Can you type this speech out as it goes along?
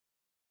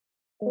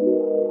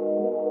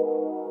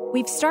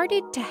We've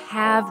started to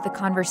have the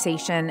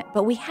conversation,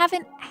 but we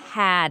haven't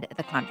had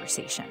the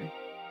conversation.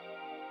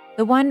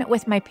 The one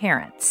with my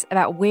parents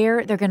about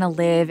where they're going to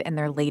live in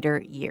their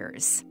later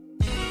years.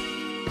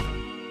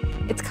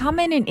 It's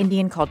common in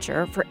Indian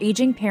culture for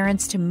aging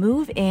parents to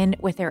move in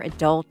with their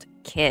adult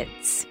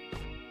kids.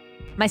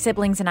 My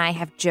siblings and I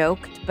have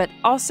joked, but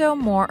also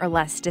more or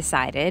less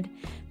decided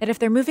that if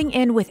they're moving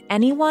in with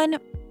anyone,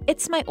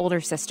 it's my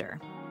older sister.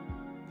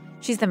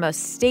 She's the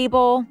most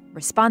stable,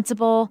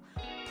 responsible,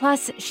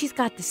 plus she's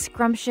got the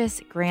scrumptious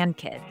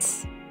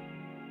grandkids.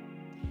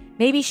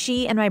 Maybe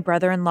she and my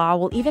brother-in-law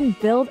will even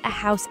build a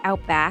house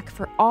out back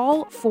for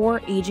all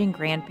 4 aging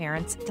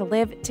grandparents to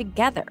live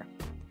together.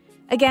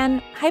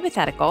 Again,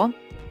 hypothetical,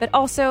 but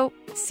also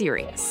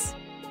serious.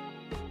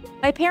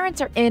 My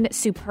parents are in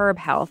superb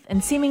health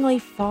and seemingly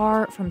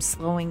far from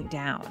slowing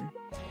down.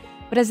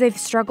 But as they've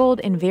struggled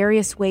in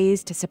various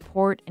ways to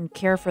support and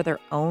care for their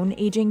own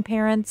aging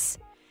parents,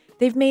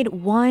 they've made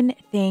one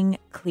thing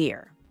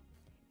clear.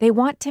 They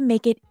want to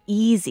make it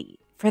easy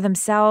for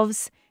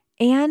themselves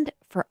and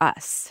for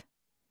us.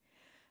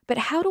 But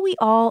how do we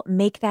all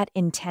make that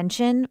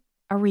intention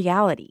a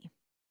reality?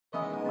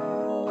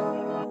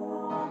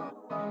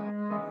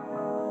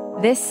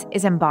 This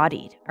is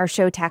Embodied, our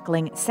show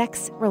tackling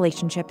sex,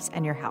 relationships,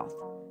 and your health.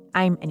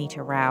 I'm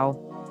Anita Rao.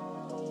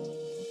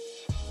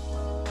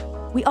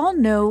 We all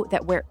know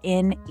that we're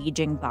in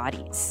aging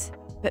bodies,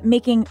 but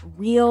making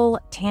real,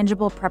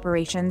 tangible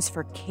preparations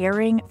for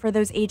caring for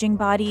those aging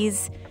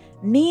bodies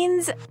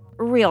means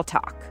real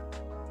talk.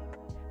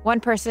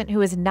 One person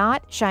who is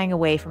not shying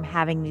away from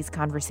having these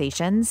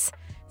conversations,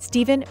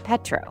 Stephen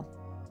Petrow.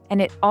 And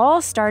it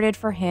all started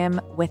for him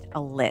with a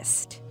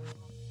list.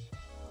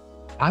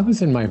 I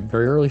was in my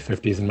very early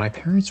 50s, and my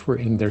parents were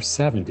in their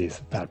 70s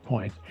at that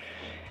point.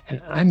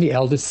 And I'm the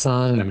eldest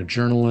son, and I'm a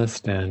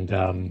journalist, and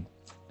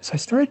so I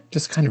started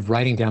just kind of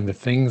writing down the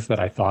things that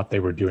I thought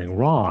they were doing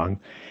wrong,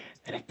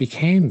 and it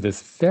became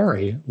this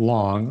very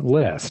long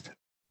list.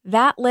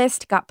 That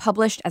list got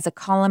published as a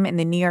column in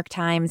the New York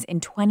Times in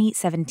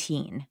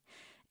 2017.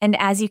 And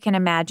as you can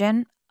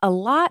imagine, a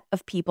lot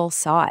of people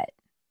saw it.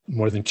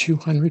 More than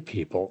 200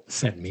 people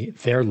sent me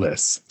their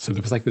lists. So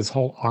there was like this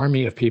whole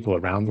army of people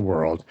around the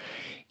world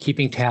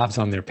keeping tabs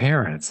on their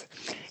parents.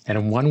 And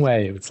in one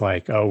way, it's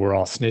like, oh, we're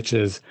all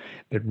snitches.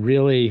 But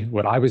really,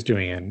 what I was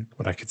doing and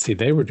what I could see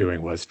they were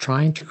doing was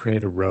trying to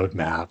create a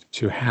roadmap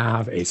to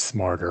have a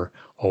smarter,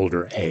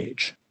 older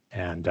age.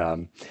 And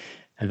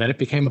then it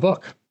became a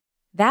book.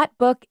 That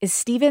book is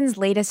Stephen's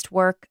latest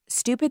work,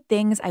 Stupid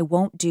Things I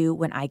Won't Do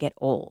When I Get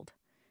Old.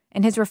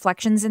 And his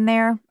reflections in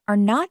there are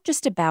not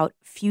just about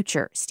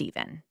future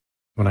Stephen.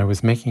 When I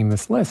was making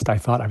this list, I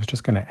thought I was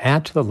just going to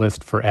add to the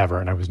list forever,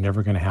 and I was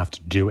never going to have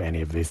to do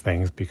any of these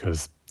things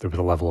because there was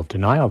a level of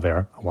denial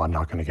there. Well, I'm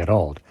not going to get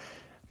old.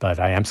 But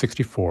I am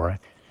 64,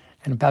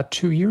 and about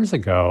 2 years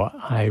ago,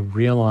 I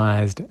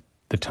realized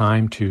the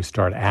time to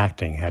start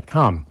acting had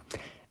come.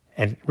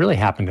 And it really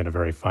happened in a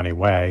very funny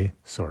way,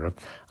 sort of.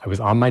 I was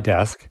on my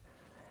desk.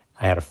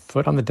 I had a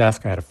foot on the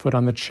desk. I had a foot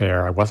on the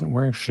chair. I wasn't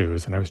wearing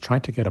shoes. And I was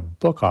trying to get a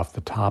book off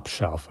the top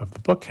shelf of the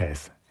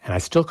bookcase. And I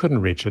still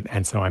couldn't reach it.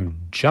 And so I'm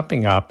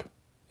jumping up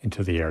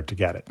into the air to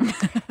get it.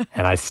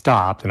 And I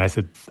stopped and I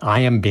said,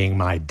 I am being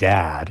my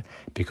dad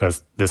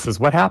because this is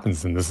what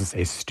happens and this is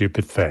a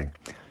stupid thing.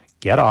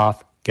 Get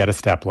off, get a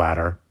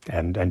stepladder,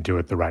 and do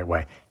it the right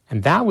way.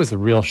 And that was a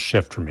real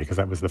shift for me because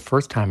that was the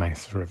first time I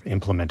sort of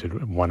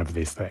implemented one of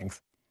these things.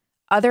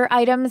 Other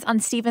items on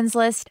Stephen's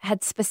list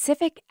had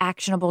specific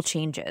actionable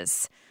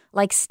changes,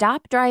 like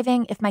stop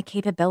driving if my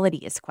capability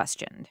is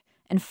questioned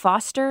and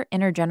foster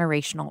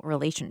intergenerational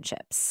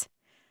relationships.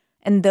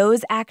 And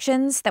those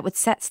actions that would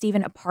set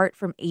Stephen apart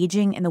from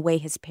aging in the way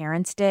his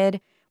parents did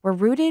were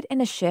rooted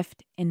in a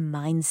shift in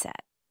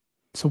mindset.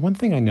 So one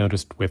thing I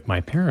noticed with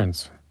my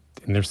parents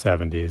in their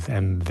 70s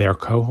and their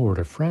cohort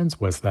of friends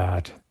was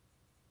that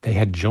they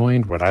had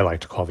joined what I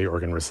like to call the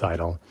organ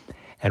recital.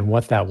 And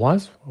what that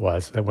was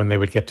that when they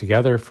would get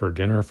together for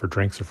dinner, for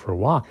drinks, or for a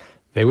walk,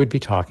 they would be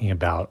talking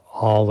about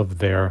all of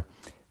their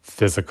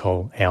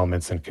physical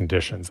ailments and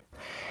conditions.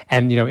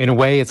 And, in a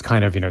way, it's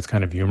kind of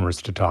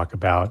humorous to talk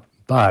about,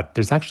 but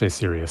there's actually a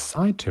serious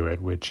side to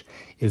it, which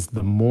is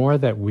the more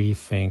that we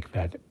think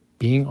that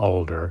being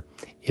older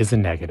is a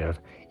negative,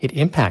 it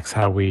impacts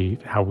how we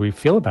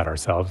feel about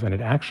ourselves, and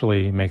it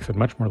actually makes it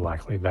much more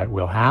likely that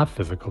we'll have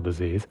physical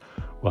disease,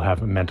 we'll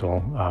have a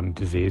mental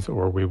disease,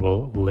 or we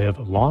will live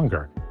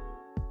longer.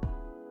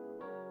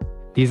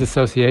 These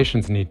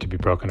associations need to be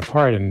broken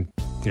apart, and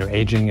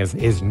aging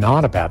is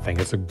not a bad thing;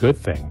 it's a good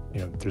thing.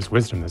 There's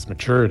wisdom, there's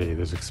maturity,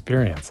 there's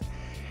experience.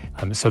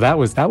 So that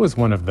was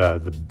one of the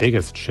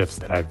biggest shifts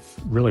that I've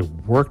really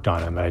worked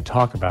on and that I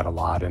talk about a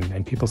lot,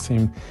 and people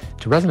seem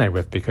to resonate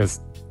with because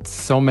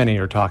so many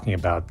are talking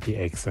about the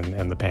aches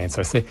and the pain.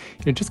 So I say,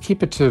 just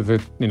keep it to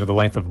the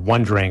length of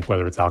one drink,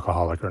 whether it's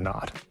alcoholic or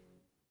not.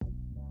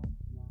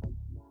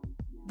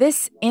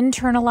 This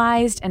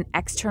internalized and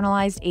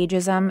externalized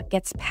ageism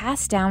gets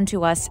passed down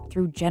to us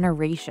through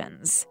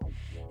generations.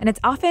 And it's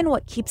often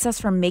what keeps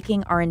us from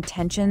making our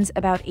intentions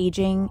about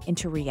aging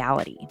into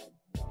reality.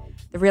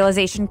 The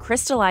realization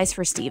crystallized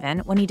for Stephen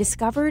when he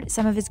discovered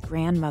some of his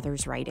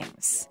grandmother's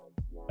writings.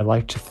 I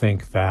like to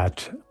think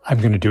that I'm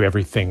going to do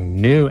everything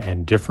new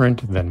and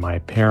different than my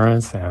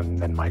parents and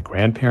than my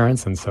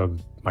grandparents. And so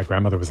my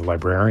grandmother was a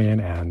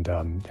librarian, and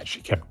she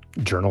kept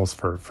journals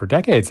for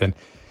decades. And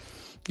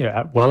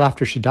well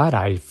after she died,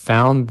 I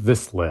found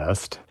this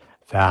list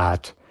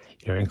that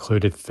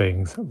included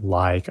things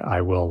like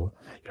I will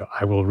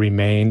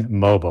remain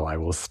mobile. I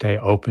will stay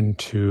open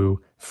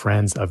to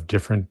friends of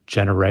different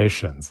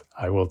generations.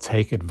 I will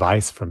take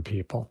advice from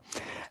people.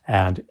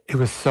 And it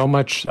was so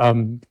much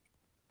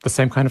the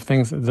same kind of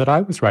things that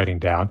I was writing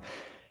down.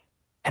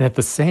 And at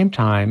the same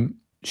time,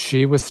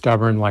 she was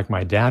stubborn like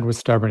my dad was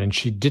stubborn, and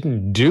she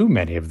didn't do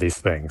many of these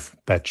things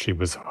that she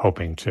was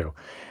hoping to.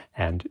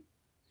 And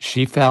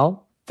she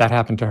fell. That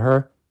happened to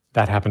her.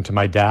 That happened to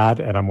my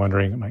dad. And I'm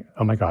wondering,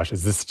 oh my gosh,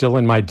 is this still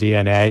in my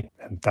DNA?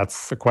 And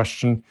that's a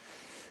question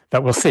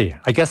that we'll see.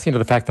 I guess,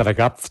 the fact that I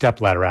got the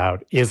stepladder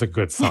out is a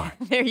good sign.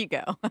 There you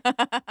go.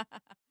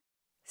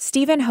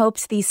 Stephen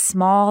hopes these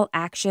small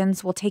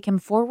actions will take him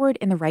forward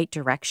in the right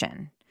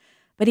direction.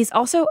 But he's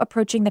also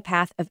approaching the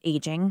path of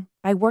aging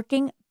by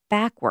working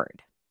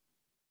backward.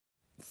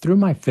 Through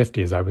my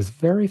 50s, I was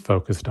very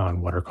focused on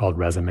what are called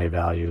resume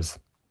values.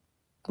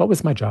 What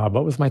was my job?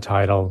 What was my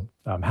title?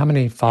 How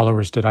many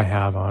followers did I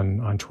have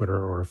on Twitter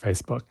or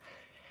Facebook?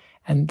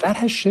 And that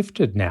has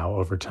shifted now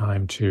over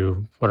time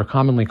to what are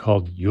commonly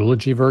called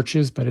eulogy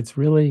virtues, but it's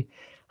really,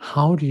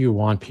 how do you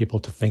want people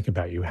to think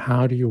about you?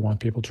 How do you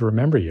want people to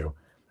remember you?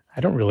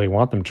 I don't really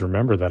want them to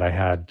remember that I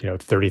had,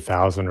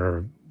 30,000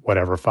 or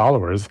whatever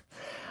followers,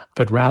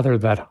 but rather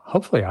that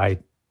hopefully I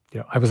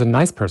was a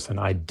nice person.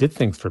 I did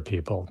things for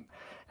people.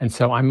 And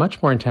so I'm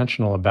much more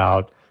intentional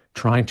about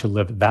trying to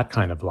live that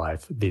kind of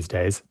life these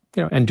days,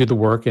 and do the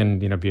work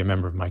and, be a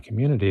member of my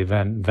community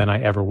than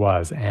I ever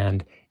was.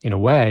 And in a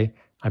way,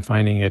 I'm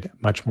finding it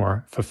much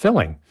more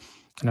fulfilling.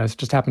 And I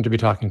just happened to be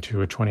talking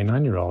to a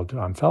 29-year-old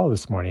fellow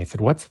this morning. He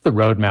said, "What's the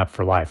roadmap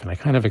for life?" And I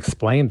kind of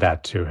explained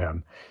that to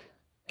him.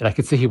 And I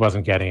could see he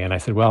wasn't getting it. And I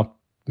said, well,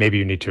 maybe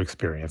you need to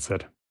experience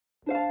it.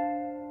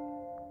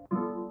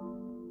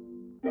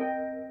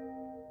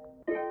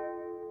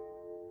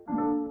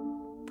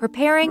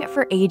 Preparing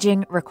for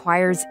aging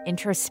requires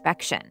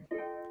introspection.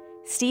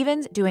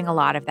 Stephen's doing a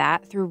lot of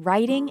that through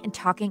writing and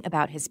talking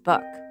about his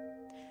book.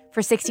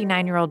 For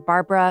 69-year-old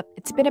Barbara,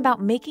 it's been about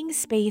making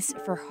space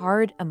for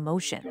hard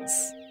emotions.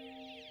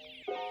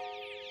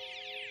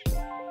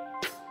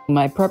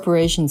 My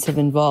preparations have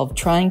involved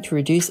trying to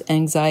reduce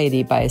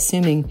anxiety by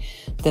assuming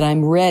that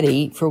I'm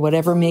ready for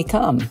whatever may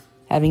come,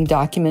 having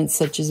documents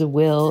such as a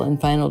will and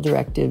final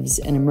directives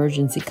and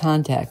emergency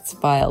contacts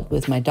filed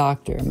with my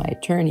doctor, my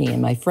attorney,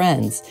 and my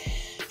friends.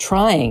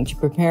 Trying to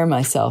prepare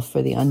myself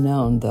for the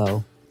unknown,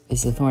 though,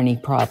 is a thorny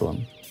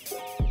problem.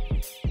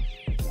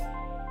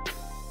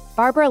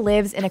 Barbara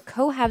lives in a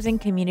co-housing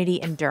community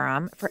in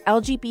Durham for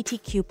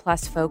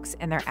LGBTQ+ folks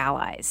and their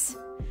allies.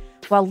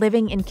 While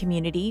living in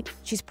community,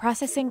 she's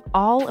processing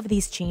all of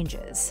these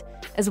changes,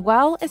 as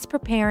well as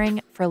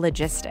preparing for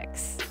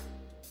logistics.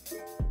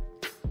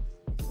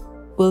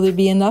 Will there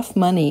be enough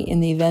money in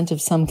the event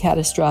of some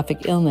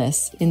catastrophic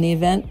illness, in the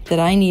event that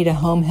I need a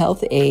home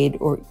health aide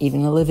or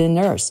even a live-in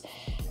nurse?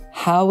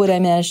 How would I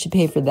manage to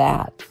pay for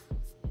that?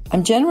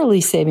 I'm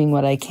generally saving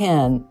what I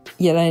can,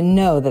 yet I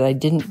know that I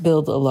didn't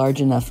build a large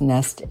enough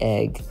nest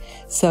egg.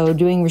 So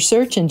doing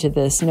research into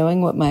this,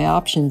 knowing what my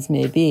options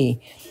may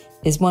be,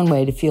 is one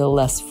way to feel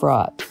less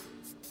fraught.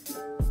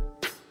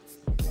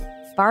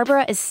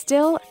 Barbara is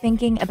still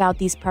thinking about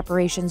these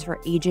preparations for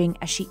aging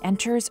as she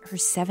enters her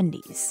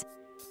 70s.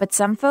 But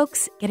some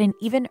folks get an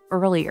even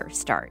earlier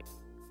start.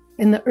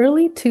 In the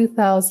early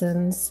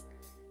 2000s,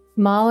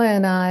 Mala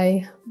and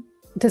I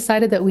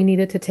decided that we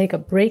needed to take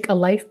a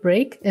life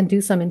break, and do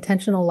some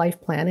intentional life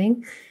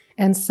planning.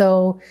 And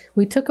so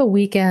we took a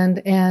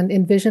weekend and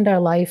envisioned our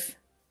life,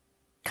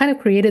 kind of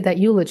created that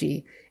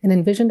eulogy, and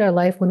envisioned our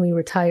life when we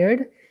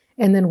retired,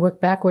 and then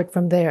worked backward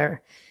from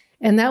there.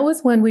 And that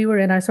was when we were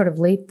in our sort of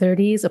late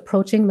 30s,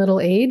 approaching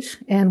middle age,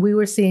 and we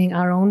were seeing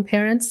our own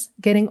parents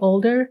getting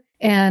older.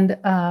 And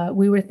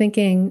we were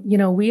thinking,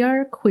 we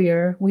are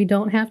queer. We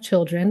don't have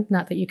children.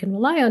 Not that you can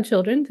rely on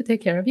children to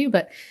take care of you,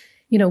 but,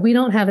 we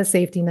don't have a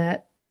safety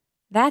net.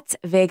 That's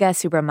Vega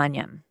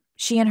Subramaniam.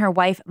 She and her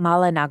wife,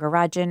 Mala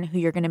Nagarajan, who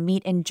you're going to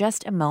meet in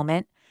just a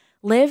moment,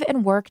 live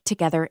and work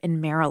together in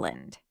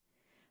Maryland.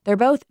 They're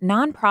both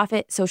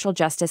nonprofit social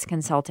justice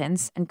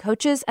consultants and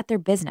coaches at their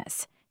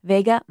business,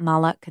 Vega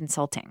Mala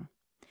Consulting.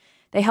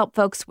 They help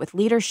folks with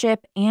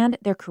leadership and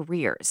their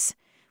careers,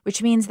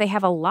 which means they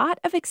have a lot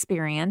of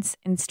experience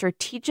in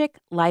strategic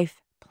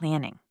life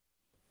planning.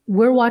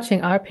 We're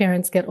watching our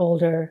parents get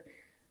older.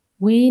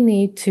 We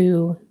need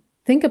to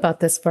think about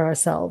this for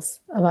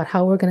ourselves, about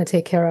how we're going to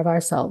take care of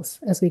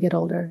ourselves as we get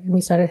older. And we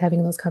started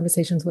having those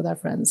conversations with our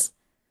friends.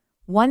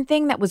 One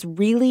thing that was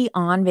really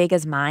on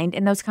Vega's mind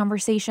in those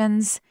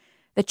conversations,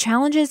 the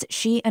challenges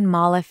she and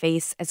Mala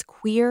face as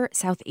queer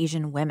South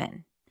Asian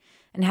women.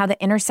 and how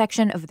the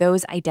intersection of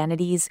those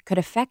identities could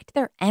affect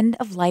their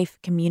end-of-life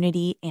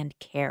community and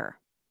care.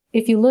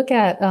 If you look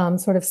at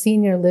sort of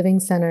senior living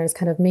centers,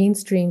 kind of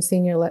mainstream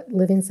senior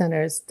living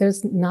centers,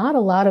 there's not a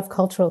lot of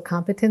cultural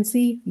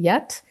competency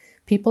yet.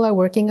 People are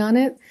working on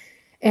it.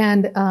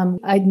 And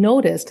I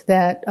noticed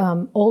that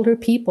older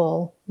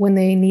people, when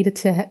they needed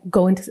to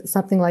go into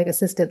something like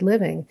assisted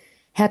living,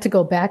 had to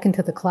go back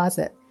into the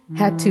closet,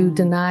 had to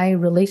deny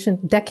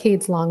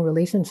decades-long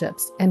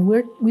relationships. And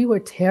we were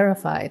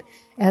terrified.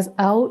 As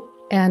out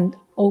and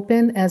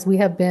open as we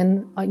have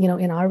been,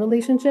 in our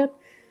relationship,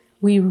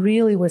 we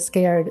really were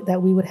scared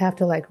that we would have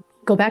to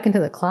go back into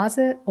the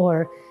closet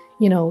or,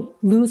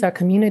 lose our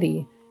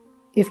community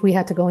if we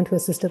had to go into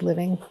assisted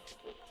living.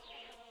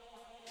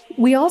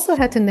 We also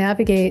had to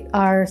navigate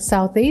our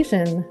South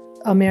Asian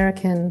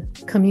American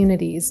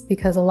communities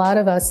because a lot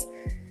of us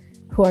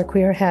who are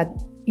queer had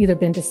either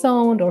been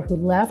disowned or who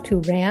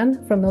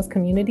ran from those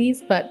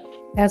communities. But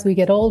as we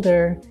get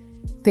older,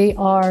 they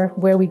are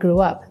where we grew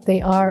up.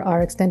 They are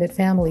our extended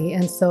family.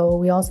 And so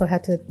we also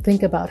had to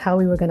think about how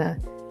we were going to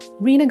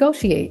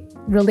renegotiate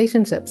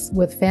relationships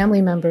with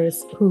family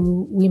members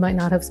who we might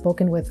not have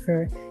spoken with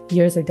for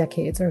years or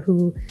decades, or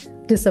who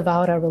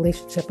disavowed our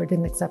relationship or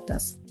didn't accept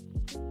us.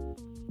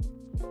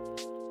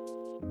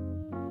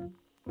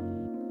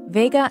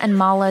 Vega and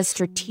Mala's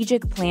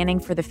strategic planning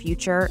for the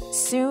future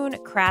soon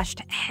crashed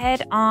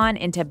head-on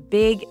into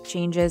big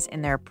changes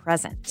in their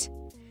present.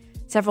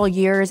 Several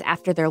years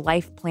after their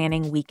life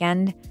planning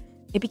weekend,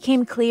 it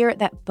became clear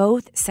that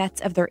both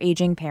sets of their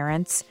aging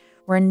parents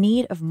were in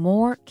need of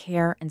more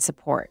care and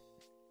support.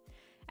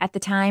 At the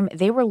time,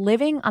 they were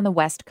living on the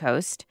West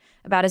Coast,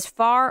 about as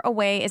far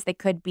away as they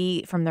could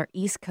be from their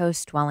East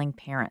Coast dwelling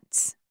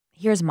parents.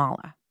 Here's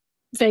Mala.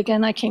 Vega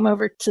and I came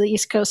over to the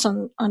East Coast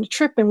on a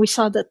trip, and we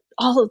saw that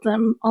all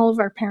of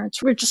our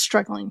parents were just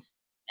struggling.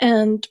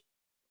 And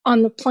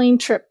on the plane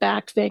trip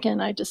back, Vega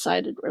and I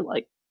decided, we're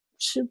like,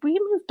 should we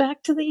move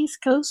back to the East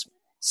Coast?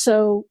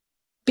 So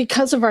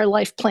because of our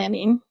life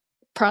planning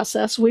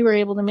process, we were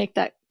able to make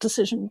that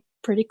decision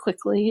pretty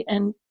quickly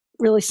and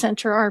really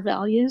center our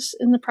values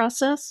in the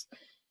process.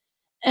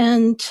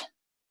 And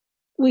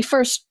we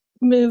first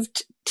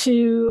moved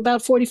to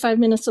about 45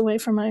 minutes away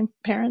from my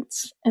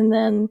parents. And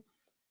then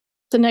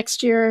the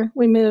next year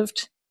we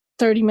moved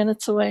 30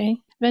 minutes away.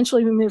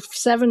 Eventually we moved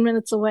 7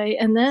 minutes away.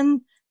 And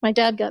then my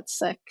dad got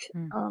sick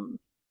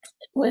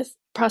with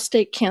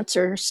prostate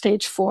cancer,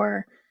 stage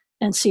 4,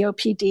 and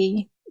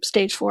COPD,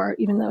 stage 4,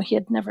 even though he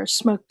had never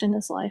smoked in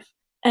his life.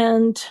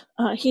 And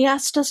he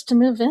asked us to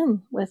move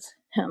in with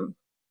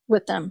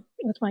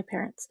my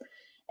parents.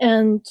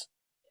 And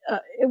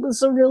it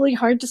was a really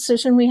hard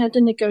decision. We had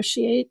to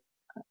negotiate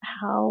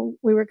how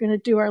we were going to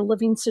do our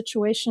living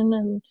situation.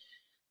 And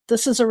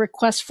this is a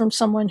request from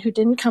someone who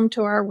didn't come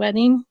to our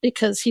wedding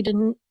because he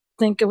didn't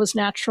think it was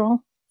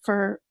natural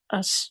for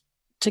us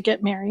to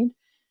get married.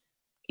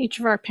 Each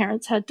of our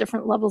parents had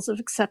different levels of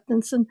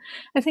acceptance. And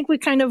I think we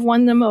kind of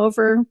won them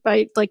over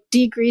by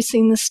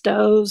degreasing the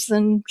stoves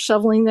and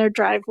shoveling their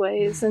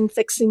driveways and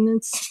fixing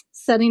and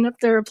setting up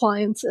their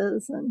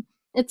appliances. And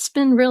it's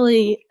been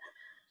really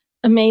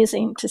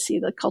amazing to see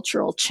the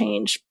cultural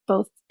change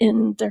both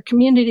in their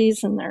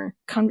communities and their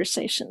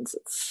conversations.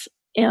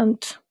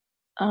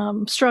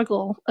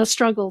 A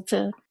struggle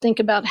to think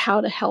about how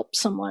to help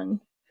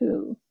someone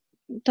who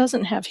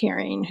doesn't have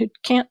hearing, who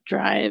can't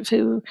drive,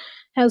 who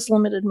has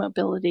limited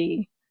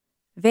mobility.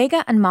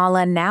 Vega and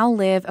Mala now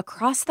live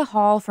across the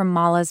hall from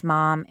Mala's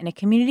mom in a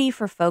community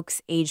for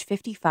folks age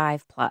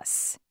 55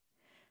 plus.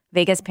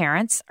 Vega's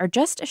parents are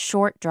just a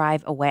short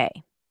drive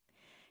away.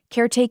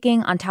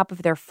 Caretaking on top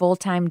of their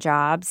full-time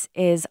jobs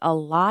is a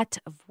lot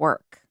of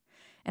work,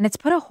 and it's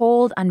put a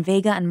hold on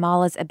Vega and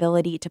Mala's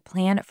ability to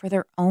plan for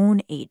their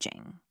own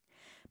aging.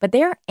 But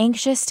they're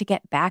anxious to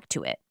get back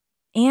to it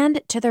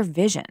and to their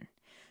vision,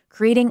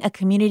 creating a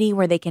community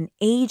where they can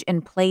age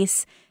in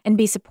place and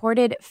be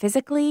supported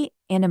physically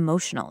and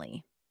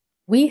emotionally.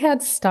 We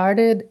had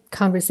started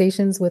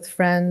conversations with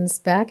friends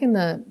back in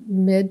the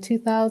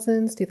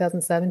mid-2000s,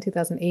 2007,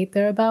 2008,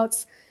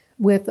 thereabouts,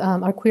 with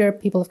our queer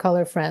people of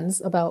color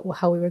friends about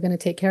how we were going to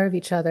take care of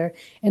each other.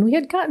 And we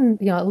had gotten,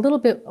 a little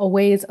bit a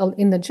ways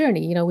in the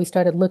journey. We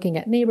started looking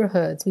at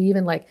neighborhoods. We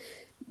even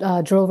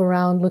drove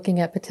around looking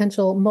at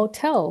potential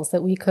motels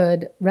that we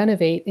could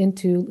renovate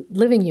into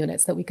living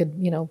units that we could,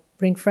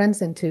 bring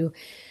friends into.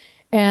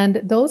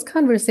 And those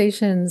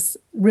conversations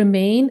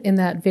remain in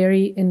that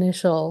very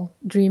initial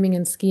dreaming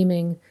and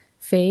scheming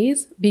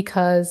phase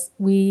because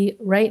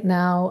right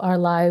now, our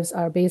lives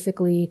are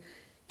basically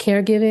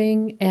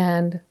caregiving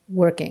and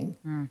working,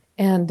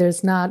 and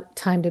there's not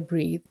time to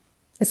breathe.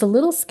 It's a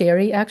little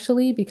scary,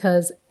 actually,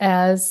 because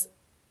as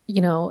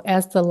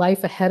the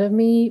life ahead of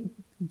me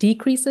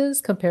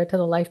decreases compared to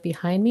the life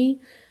behind me,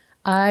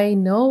 I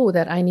know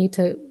that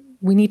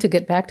we need to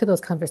get back to those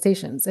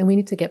conversations, and we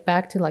need to get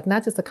back to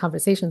not just the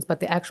conversations, but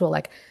the actual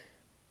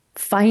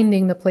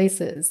finding the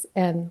places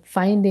and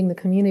finding the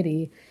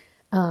community,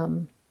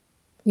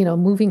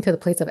 moving to the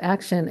place of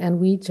action. And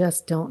we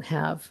just don't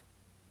have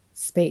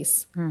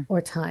space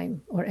or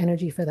time or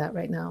energy for that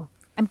right now.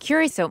 I'm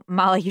curious. So,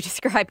 Mala, you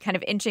described kind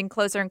of inching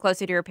closer and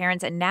closer to your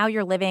parents, and now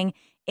you're living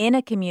in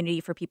a community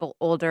for people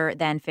older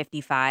than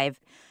 55.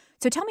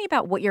 So tell me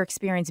about what your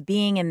experience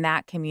being in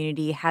that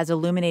community has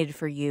illuminated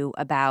for you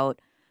about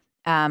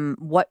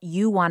what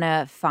you want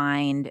to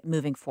find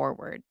moving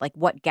forward, like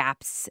what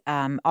gaps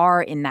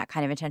are in that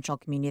kind of intentional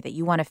community that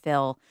you want to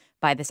fill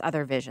by this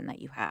other vision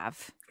that you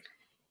have.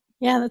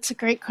 Yeah, that's a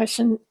great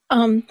question.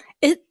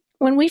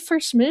 When we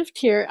first moved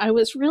here, I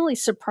was really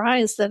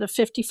surprised that a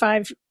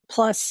 55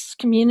 plus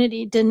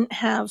community didn't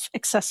have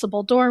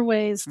accessible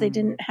doorways. They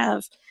didn't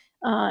have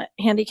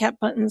handicap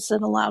buttons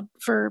that allowed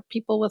for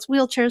people with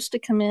wheelchairs to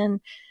come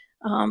in.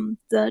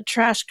 The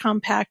trash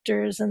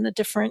compactors and the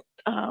different,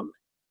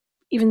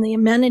 even the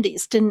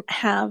amenities didn't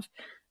have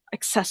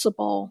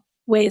accessible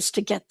ways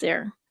to get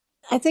there.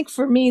 I think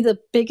for me, the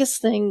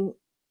biggest thing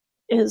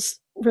is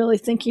really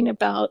thinking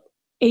about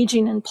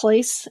aging in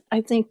place. I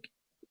think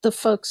the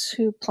folks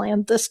who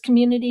planned this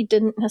community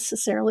didn't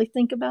necessarily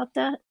think about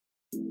that.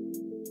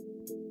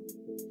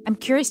 I'm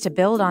curious to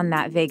build on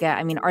that, Vega.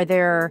 I mean, are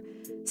there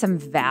some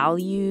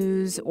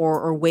values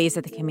or ways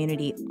that the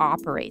community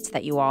operates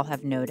that you all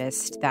have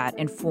noticed that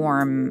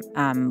inform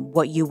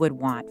what you would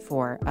want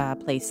for a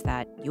place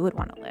that you would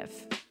want to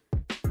live?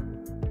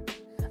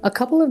 A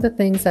couple of the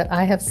things that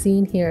I have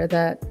seen here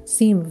that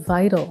seem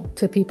vital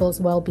to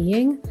people's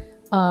well-being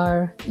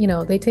are,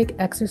 they take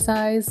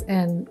exercise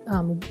and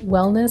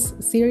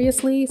wellness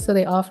seriously. So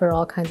they offer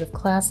all kinds of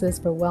classes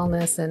for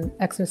wellness and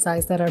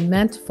exercise that are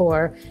meant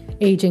for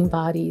aging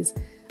bodies.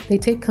 They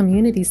take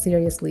community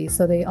seriously.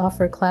 So they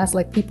offer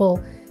like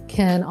people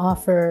can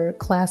offer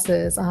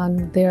classes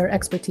on their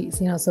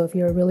expertise. So if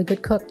you're a really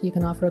good cook, you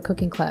can offer a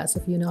cooking class.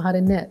 If you know how to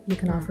knit, you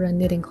can offer a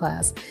knitting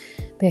class.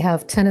 They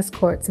have tennis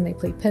courts and they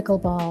play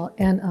pickleball.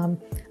 And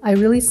I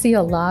really see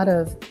a lot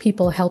of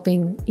people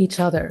helping each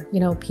other.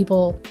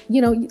 People,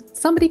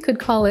 somebody could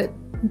call it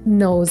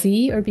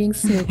nosy or being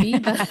snoopy,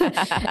 but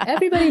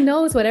everybody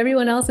knows what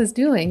everyone else is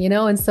doing,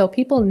 and so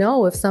people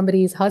know if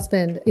somebody's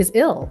husband is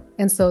ill,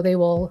 and so they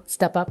will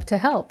step up to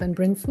help and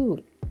bring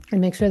food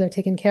and make sure they're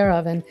taken care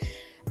of. And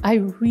I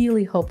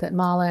really hope that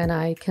Mala and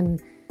I can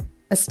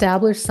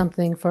establish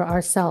something for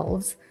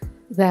ourselves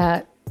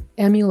that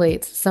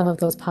emulates some of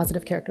those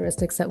positive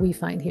characteristics that we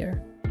find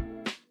here.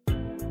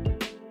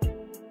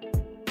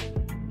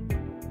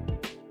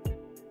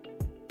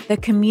 The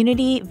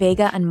community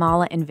Vega and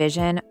Mala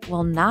envision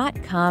will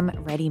not come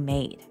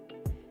ready-made.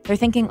 They're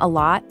thinking a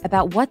lot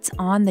about what's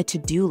on the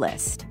to-do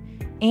list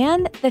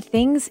and the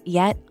things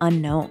yet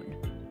unknown.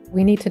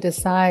 We need to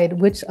decide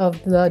which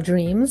of the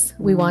dreams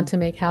we want to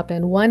make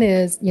happen. One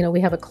is, we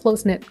have a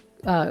close-knit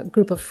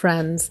group of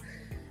friends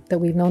that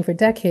we've known for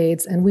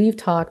decades, and we've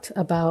talked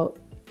about,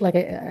 like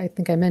I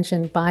think I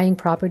mentioned, buying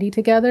property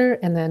together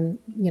and then,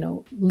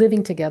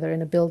 living together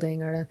in a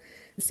building or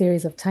a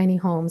series of tiny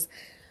homes.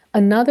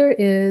 Another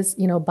is,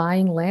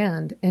 buying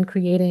land and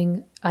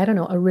creating,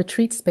 a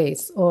retreat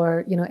space or,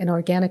 an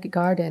organic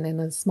garden and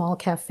a small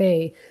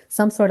cafe,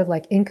 some sort of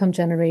like income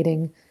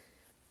generating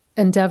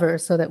endeavor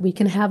so that we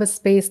can have a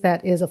space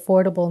that is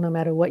affordable no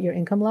matter what your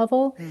income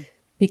level,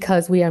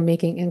 because we are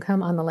making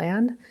income on the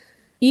land.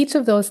 Each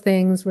of those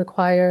things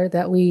require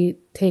that we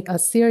take a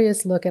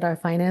serious look at our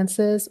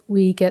finances.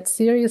 We get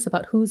serious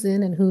about who's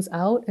in and who's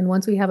out. And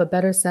once we have a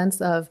better sense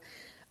of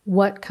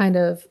what kind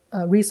of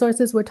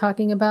resources we're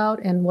talking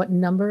about and what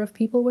number of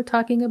people we're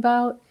talking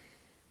about,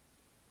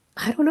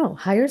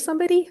 hire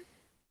somebody?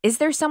 Is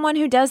there someone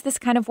who does this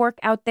kind of work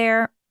out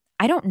there?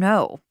 I don't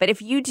know. But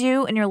if you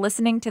do and you're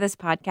listening to this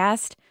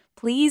podcast,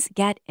 please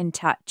get in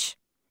touch.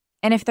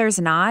 And if there's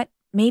not,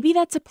 maybe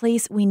that's a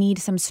place we need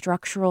some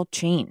structural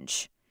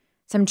change.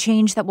 Some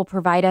change that will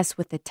provide us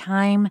with the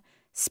time,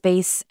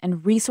 space,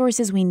 and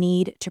resources we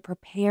need to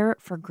prepare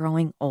for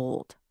growing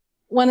old.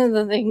 One of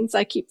the things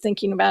I keep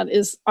thinking about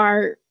is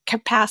our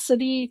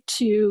capacity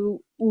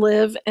to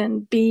live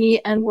and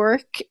be and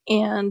work,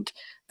 and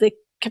the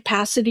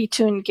capacity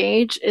to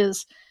engage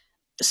is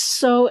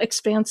so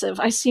expansive.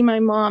 I see my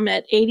mom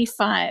at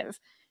 85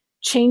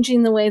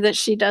 changing the way that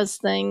she does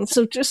things.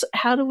 So just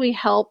how do we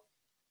help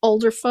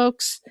older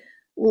folks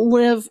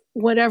live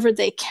whatever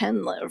they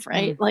can live,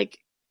 right? Like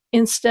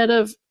instead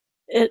of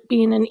it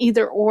being an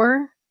either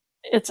or,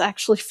 it's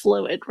actually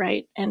fluid,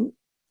 right? And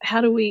how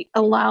do we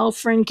allow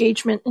for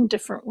engagement in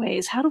different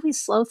ways? How do we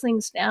slow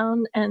things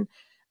down and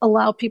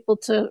allow people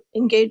to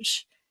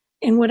engage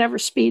in whatever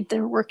speed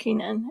they're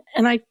working in?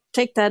 And I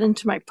take that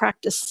into my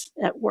practice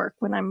at work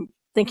when I'm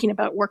thinking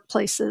about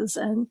workplaces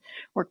and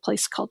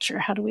workplace culture.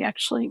 How do we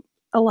actually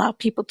allow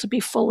people to be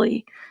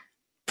fully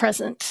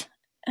present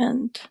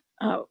and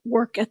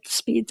work at the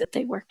speed that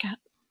they work at?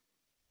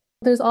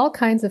 There's all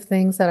kinds of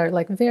things that are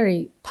like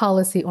very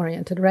policy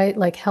oriented, right?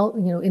 Like health,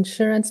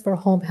 insurance for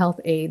home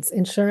health aides,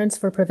 insurance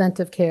for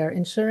preventive care,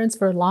 insurance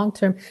for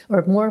long-term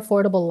or more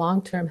affordable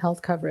long-term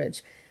health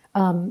coverage,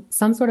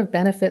 some sort of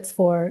benefits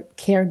for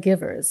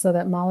caregivers so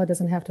that Mala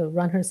doesn't have to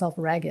run herself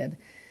ragged.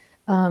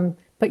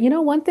 But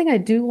one thing I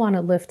do want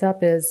to lift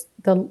up is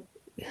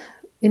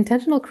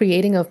intentional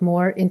creating of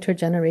more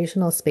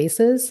intergenerational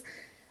spaces.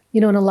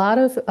 In a lot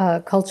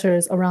of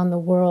cultures around the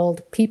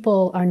world,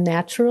 people are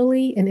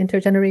naturally in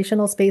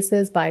intergenerational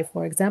spaces by,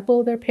 for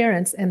example, their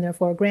parents and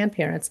therefore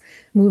grandparents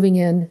moving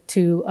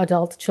into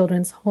adult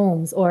children's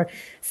homes, or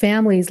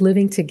families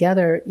living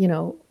together,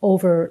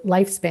 over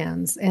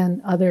lifespans,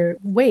 and other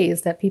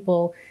ways that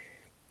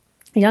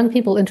young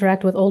people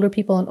interact with older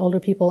people and older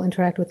people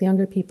interact with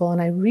younger people. And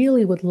I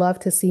really would love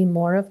to see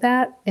more of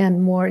that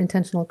and more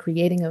intentional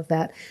creating of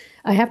that.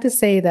 I have to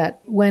say that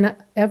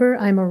whenever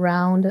I'm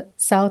around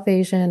South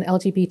Asian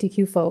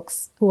LGBTQ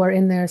folks who are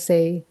in their,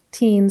 say,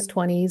 teens,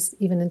 20s,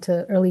 even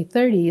into early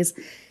 30s,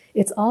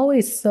 it's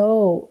always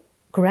so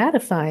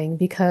gratifying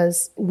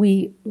because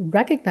we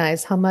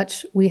recognize how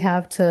much we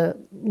have to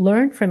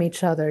learn from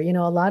each other. A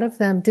lot of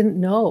them didn't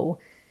know,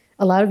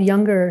 a lot of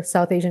younger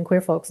South Asian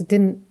queer folks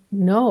didn't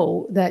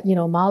know that,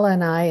 Mala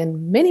and I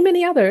and many,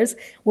 many others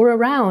were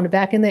around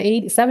back in the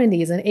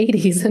 70s and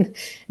 80s and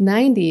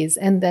 90s.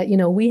 And that,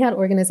 we had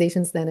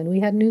organizations then, and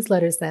we had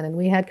newsletters then, and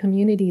we had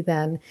community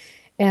then.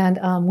 And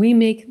we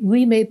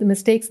made the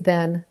mistakes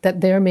then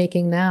that they're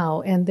making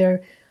now. And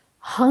they're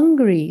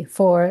hungry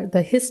for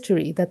the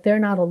history, that they're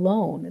not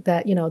alone,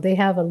 that, they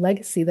have a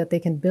legacy that they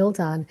can build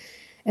on.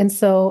 And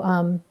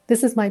so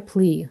this is my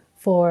plea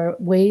for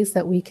ways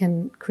that we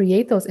can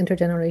create those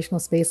intergenerational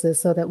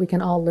spaces so that we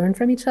can all learn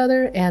from each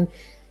other and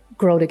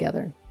grow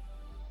together.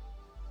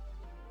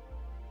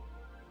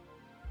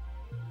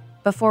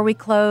 Before we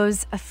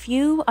close, a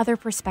few other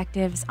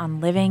perspectives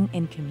on living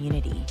in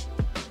community.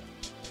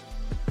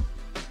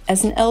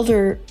 As an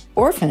elder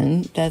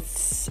orphan,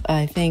 that's,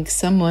 I think,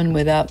 someone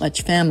without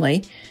much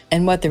family,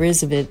 and what there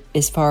is of it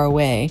is far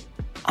away,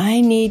 I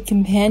need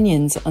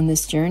companions on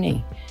this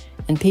journey.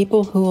 And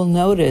people who will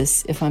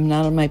notice if I'm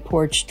not on my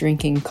porch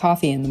drinking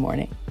coffee in the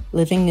morning.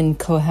 Living in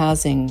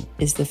co-housing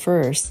is the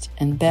first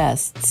and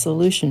best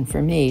solution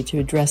for me to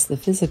address the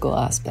physical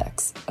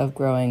aspects of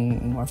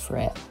growing more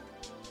frail.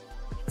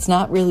 It's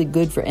not really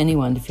good for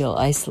anyone to feel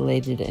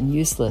isolated and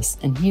useless,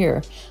 and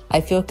here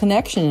I feel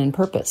connection and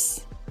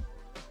purpose.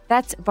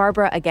 That's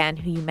Barbara again,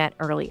 who you met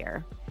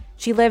earlier.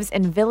 She lives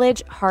in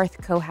Village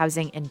Hearth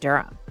Co-housing in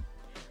Durham.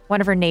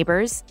 One of her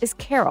neighbors is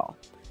Carol,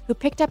 who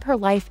picked up her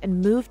life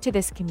and moved to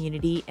this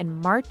community in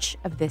March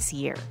of this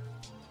year.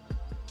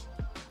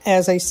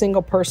 As a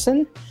single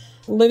person,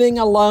 living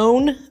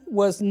alone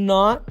was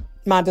not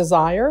my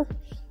desire,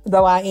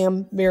 though I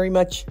am very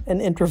much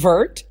an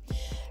introvert.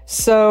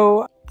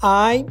 So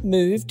I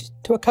moved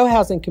to a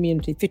co-housing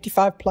community,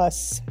 55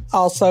 plus,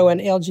 also an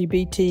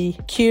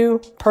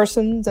LGBTQ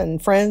persons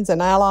and friends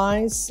and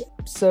allies,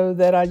 so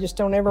that I just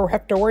don't ever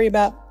have to worry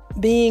about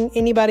being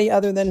anybody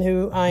other than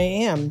who I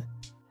am.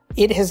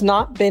 It has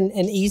not been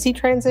an easy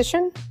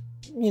transition.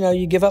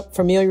 You give up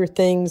familiar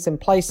things and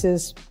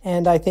places,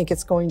 and I think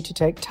it's going to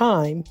take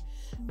time.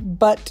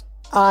 But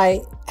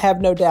I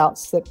have no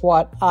doubts that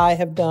what I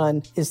have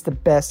done is the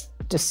best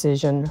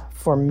decision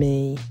for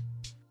me.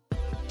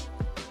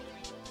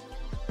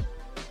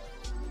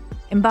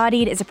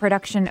 Embodied is a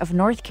production of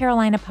North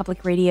Carolina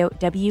Public Radio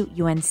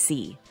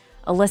WUNC,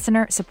 a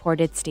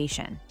listener-supported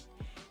station.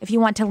 If you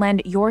want to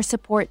lend your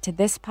support to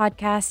this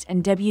podcast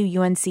and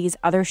WUNC's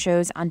other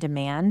shows on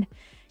demand,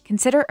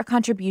 consider a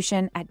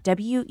contribution at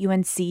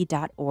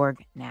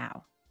WUNC.org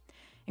now.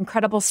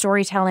 Incredible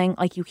storytelling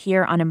like you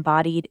hear on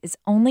Embodied is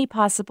only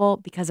possible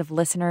because of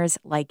listeners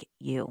like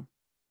you.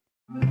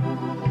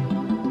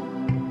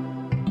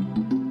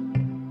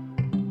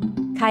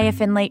 Kaya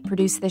Finlay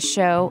produced this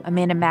show.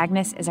 Amanda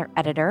Magnus is our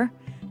editor.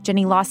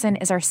 Jenny Lawson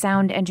is our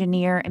sound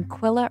engineer, and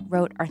Quilla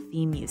wrote our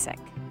theme music.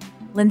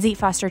 Lindsay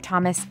Foster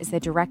Thomas is the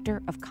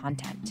director of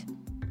content.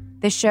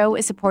 This show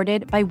is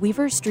supported by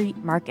Weaver Street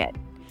Market,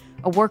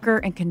 a worker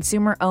and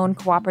consumer-owned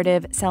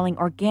cooperative selling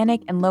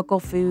organic and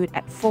local food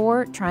at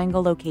 4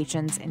 Triangle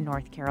locations in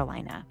North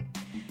Carolina.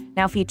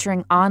 Now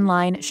featuring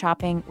online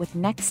shopping with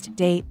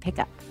next-day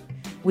pickup.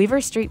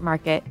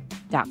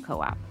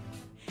 weaverstreetmarket.coop.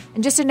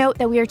 And just a note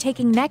that we are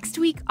taking next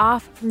week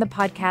off from the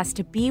podcast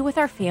to be with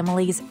our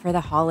families for the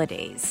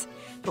holidays.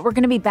 But we're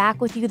going to be back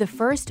with you the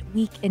first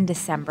week in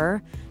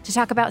December to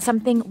talk about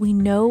something we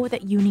know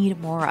that you need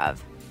more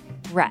of: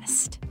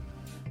 rest.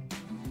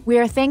 We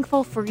are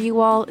thankful for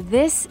you all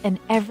this and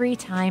every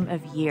time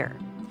of year.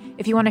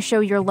 If you want to show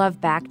your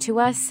love back to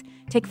us,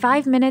 take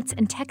 5 minutes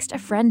and text a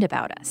friend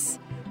about us,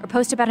 or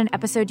post about an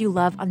episode you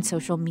love on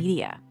social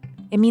media.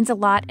 It means a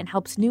lot and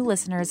helps new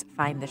listeners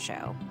find the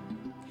show.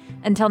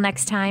 Until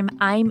next time,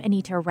 I'm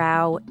Anita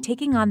Rao,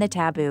 taking on the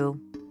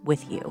taboo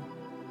with you.